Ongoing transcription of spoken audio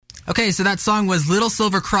Okay, so that song was Little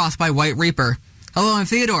Silver Cross by White Reaper. Hello, I'm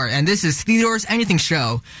Theodore, and this is Theodore's Anything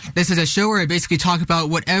Show. This is a show where I basically talk about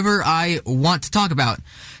whatever I want to talk about.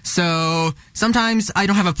 So sometimes I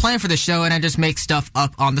don't have a plan for the show, and I just make stuff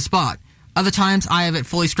up on the spot. Other times I have it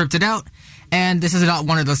fully scripted out, and this is not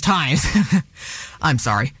one of those times. I'm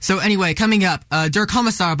sorry. So anyway, coming up, Der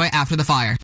Kommissar by After the Fire.